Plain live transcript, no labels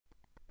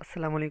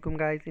Assalamu alaikum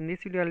guys. In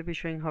this video I'll be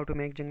showing how to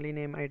make jungli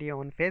name ID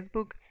on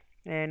Facebook,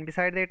 and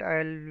beside that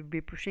I'll be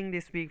pushing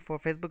this week for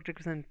Facebook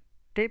tricks and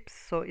tips.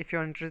 So if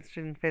you're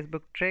interested in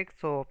Facebook tricks,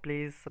 so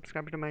please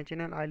subscribe to my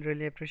channel. I'll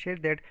really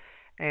appreciate that,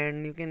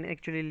 and you can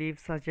actually leave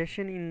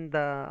suggestion in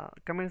the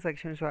comment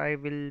section, so I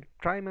will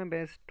try my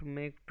best to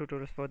make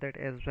tutorials for that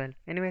as well.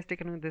 Anyways,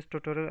 taking on this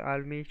tutorial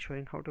I'll be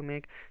showing how to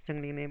make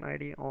jungli name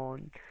ID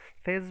on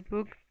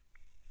Facebook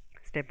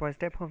step by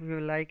step. Hope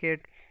you like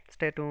it.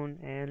 Stay tuned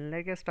and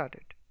let's get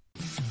started.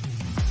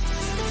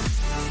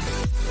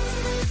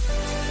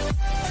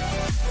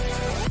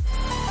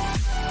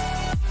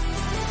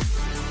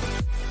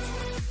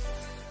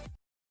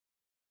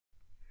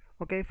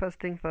 Okay, first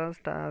thing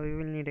first, we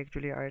will need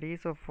actually ID.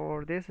 So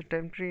for this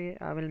temporary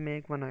I will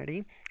make one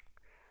ID.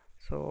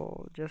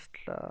 So just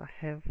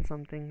have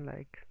something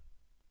like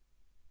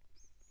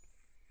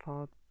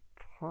for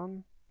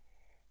fun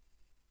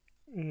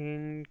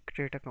in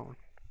create account.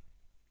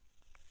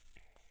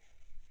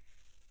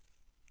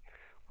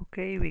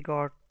 Okay, we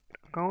got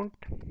account.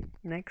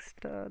 Next,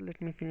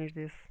 let me finish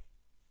this,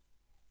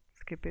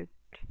 skip it.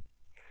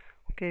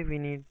 Okay, we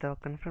need the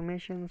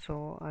confirmation,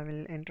 so I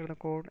will enter the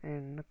code,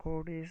 and the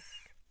code is,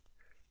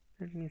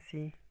 let me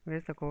see,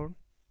 where's the code?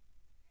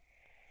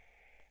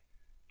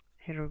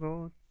 Here we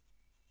go.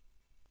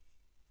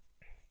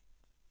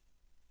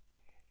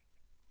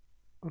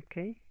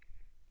 Okay,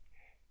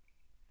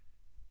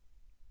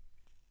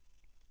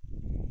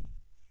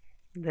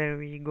 there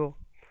we go.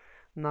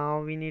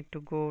 Now we need to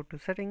go to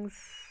settings,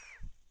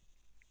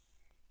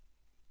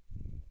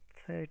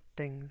 there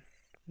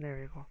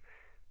we go,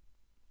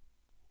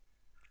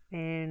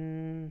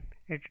 and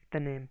edit the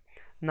name.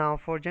 Now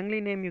for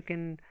jungli name you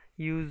can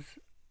use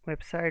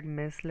website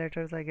mess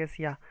letters, I guess,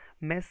 yeah,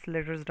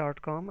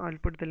 messletters.com. I'll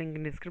put the link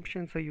in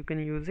description so you can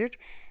use it.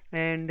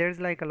 And there's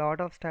like a lot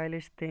of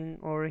stylish thing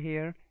over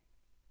here.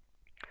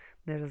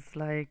 There's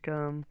like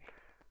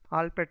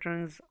all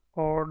patterns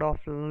ode of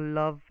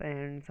love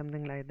and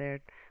something like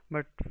that,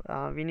 but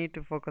we need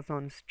to focus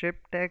on strip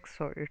text,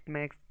 so it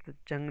makes the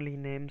jungli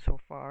name so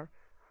far.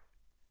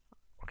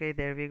 Okay,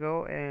 there we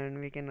go, and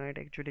we can write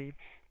actually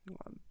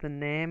the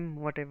name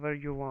whatever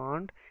you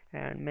want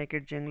and make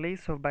it jungli.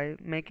 So by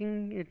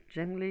making it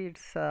jungli,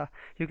 it's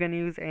you can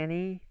use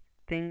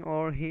anything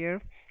over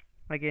here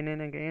again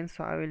and again.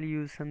 So I will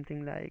use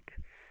something like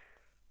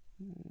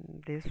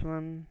this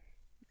one,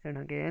 and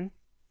again,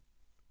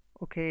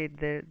 okay,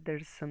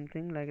 there's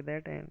something like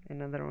that, and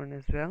another one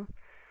as well.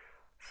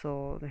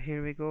 So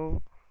here we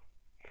go,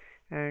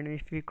 and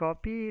if we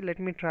copy, let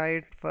me try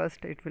it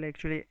first. It will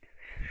actually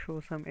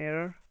show some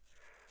error,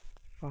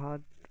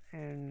 Fahad,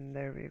 and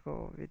there we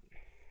go with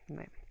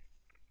name.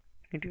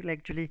 It will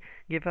actually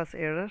give us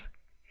error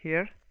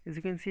here. As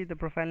you can see, the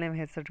profile name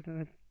has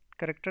certain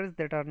characters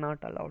that are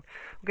not allowed.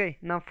 Okay,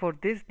 now for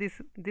this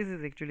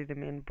is actually the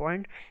main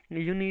point.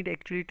 You need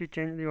actually to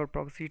change your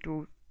proxy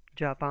to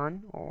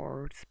Japan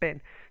or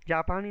Spain.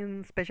 Japan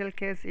in special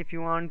case, if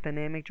you want the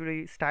name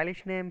actually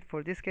stylish name.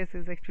 For this case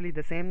is actually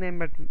the same name,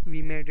 but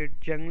we made it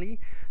jungli,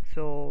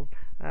 so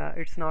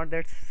it's not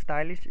that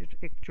stylish. It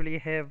actually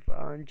have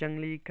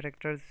jungli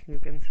characters, you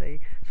can say.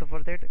 So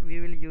for that we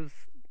will use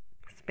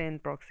Spain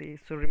proxy.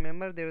 So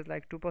remember, there is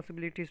like two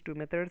possibilities, two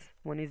methods.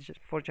 One is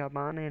for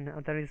Japan and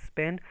other is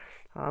Spain.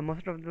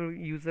 Most of the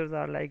users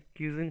are like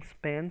using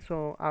Spain,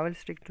 so I will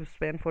stick to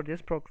Spain for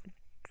this proxy,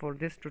 for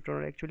this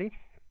tutorial actually.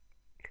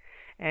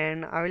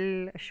 And I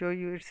will show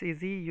you, it's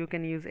easy. You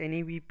can use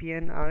any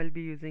VPN. I will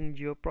be using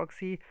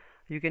GEOProxy.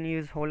 You can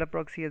use Hola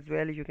proxy as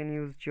well. You can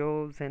use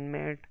Geo,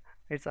 ZenMate.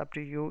 It's up to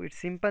you. It's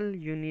simple.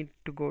 You need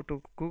to go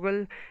to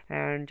Google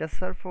and just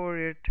search for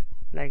it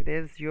like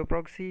this,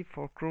 GEOProxy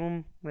for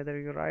Chrome, whether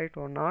you're right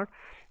or not.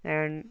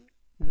 And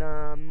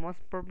most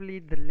probably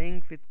the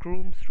link with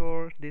Chrome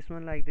store, this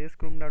one like this,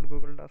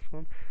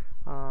 chrome.google.com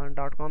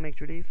 .com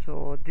actually.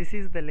 So this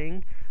is the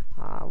link.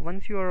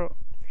 Once you are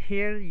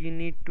here, you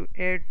need to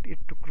add it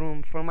to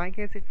Chrome. For my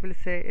case, it will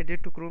say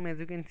edit to Chrome. As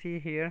you can see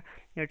here,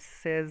 it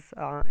says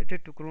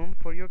edit to Chrome.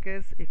 For your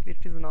case, if it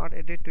is not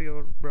added to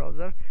your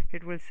browser,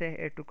 it will say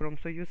add to Chrome.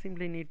 So you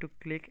simply need to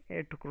click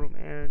add to Chrome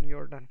and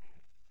you're done.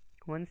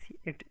 Once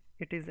it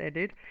is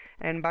added,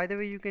 and by the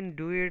way, you can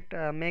do it,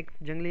 make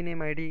jungli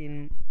name ID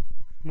in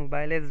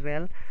mobile as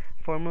well.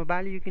 For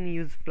mobile you can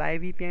use Fly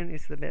VPN,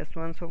 it's the best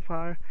one so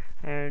far,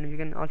 and you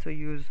can also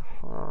use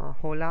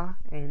Hola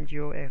and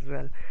Geo as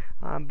well.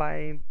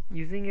 By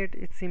using it,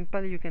 it's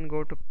simple. You can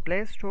go to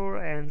Play Store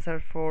and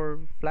search for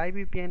Fly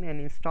VPN and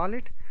install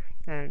it,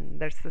 and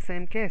that's the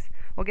same case.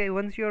 Okay,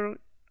 once you're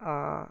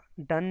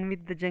done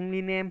with the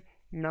jungli name,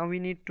 now we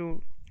need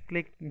to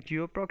click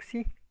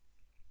GeoProxy,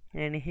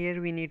 and here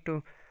we need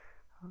to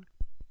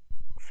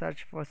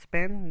search for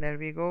Spain. There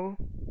we go,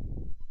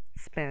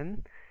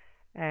 Spain,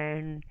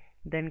 and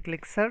then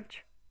click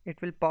search.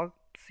 It will pop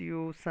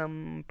you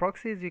some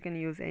proxies. You can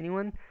use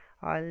anyone.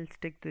 I'll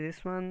stick to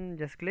this one.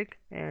 Just click,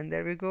 and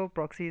there we go,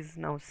 proxy is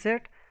now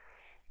set.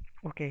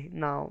 Okay,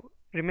 now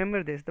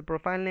remember this, the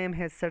profile name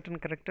has certain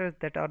characters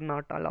that are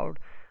not allowed.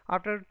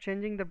 After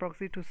changing the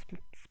proxy to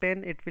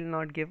Spain, it will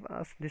not give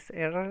us this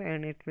error,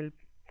 and it will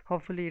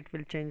hopefully it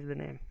will change the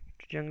name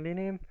to jungli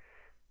name.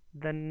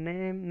 The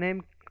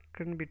name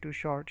couldn't be too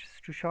short,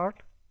 it's too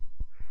short.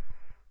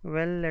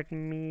 Well, let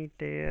me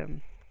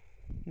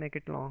make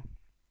it long.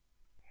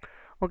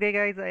 Okay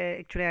guys,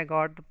 I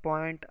got the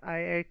point. I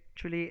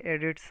actually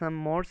added some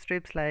more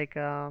strips, like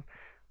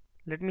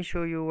let me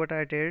show you what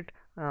I did.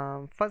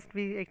 First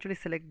we actually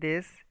select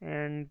this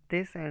and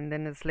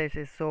then the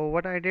slashes. So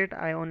what I did,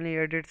 I only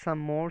added some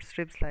more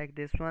strips like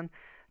this one,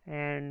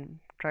 and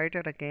tried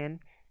it again,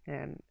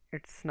 and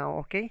it's now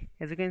okay.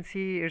 As you can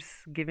see,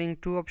 it's giving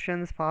two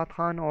options, Fahd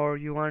Khan, or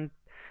you want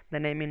the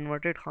name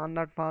inverted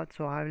Khan.Fahd.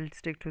 So I will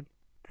stick to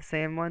the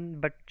same one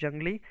but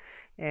jungli.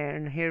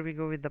 And here we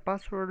go with the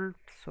password.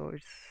 So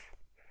it's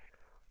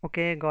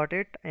okay, got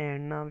it.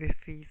 And now if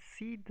we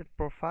see the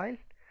profile,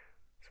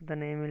 so the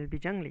name will be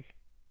jungli.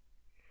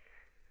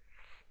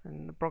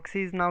 And the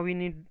proxies, now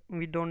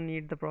we don't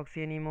need the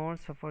proxy anymore.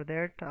 So for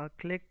that,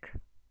 click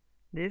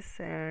this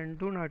and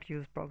do not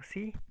use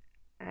proxy,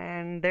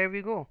 and there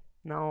we go.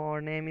 Now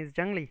our name is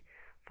jungli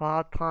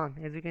Fahd Khan,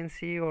 as you can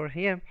see over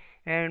here.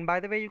 And by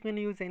the way, you can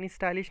use any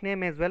stylish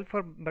name as well,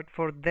 but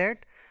for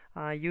that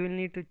you will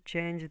need to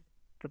change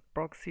the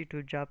proxy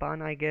to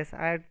Japan. I guess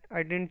I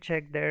didn't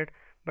check that,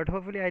 but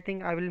hopefully I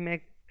think I will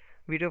make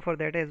video for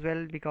that as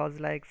well, because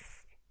like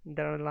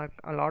there are like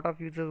a lot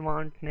of users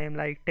want name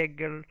like tech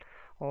girl,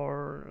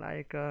 or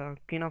like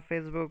queen of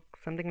Facebook,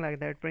 something like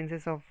that,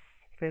 princess of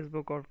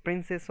Facebook, or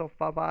princess of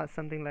Papa,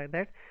 something like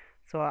that.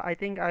 So I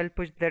think I'll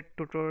push that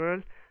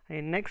tutorial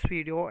in next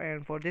video.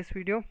 And for this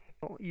video,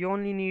 you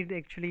only need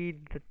actually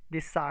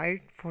this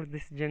site for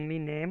this jungli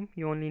name.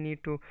 You only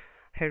need to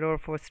head over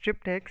for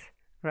strip text,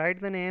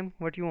 write the name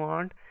what you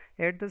want,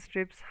 add the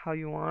strips how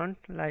you want.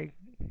 Like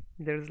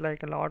there's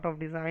like a lot of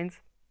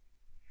designs.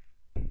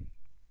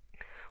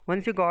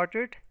 Once you got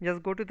it,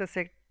 just go to the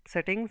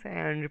settings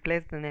and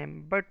replace the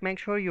name, but make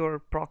sure your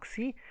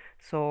proxy,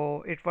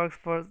 so it works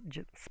for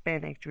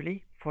Spain.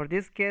 Actually for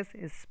this case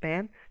is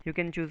Spain. You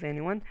can choose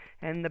anyone,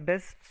 and the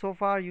best so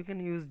far you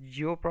can use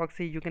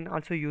GeoProxy. You can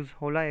also use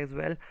Hola as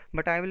well,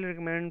 but I will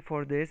recommend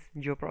for this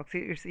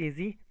GeoProxy. It's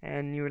easy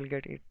and you will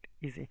get it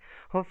easy.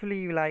 Hopefully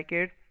you like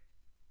it.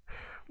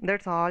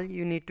 That's all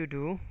you need to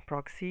do,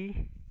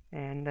 proxy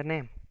and the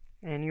name,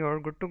 and you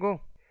are good to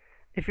go.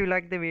 If you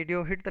like the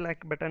video, hit the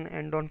like button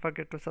and don't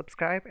forget to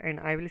subscribe, and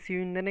I will see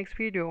you in the next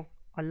video.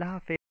 Allah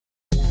Hafiz.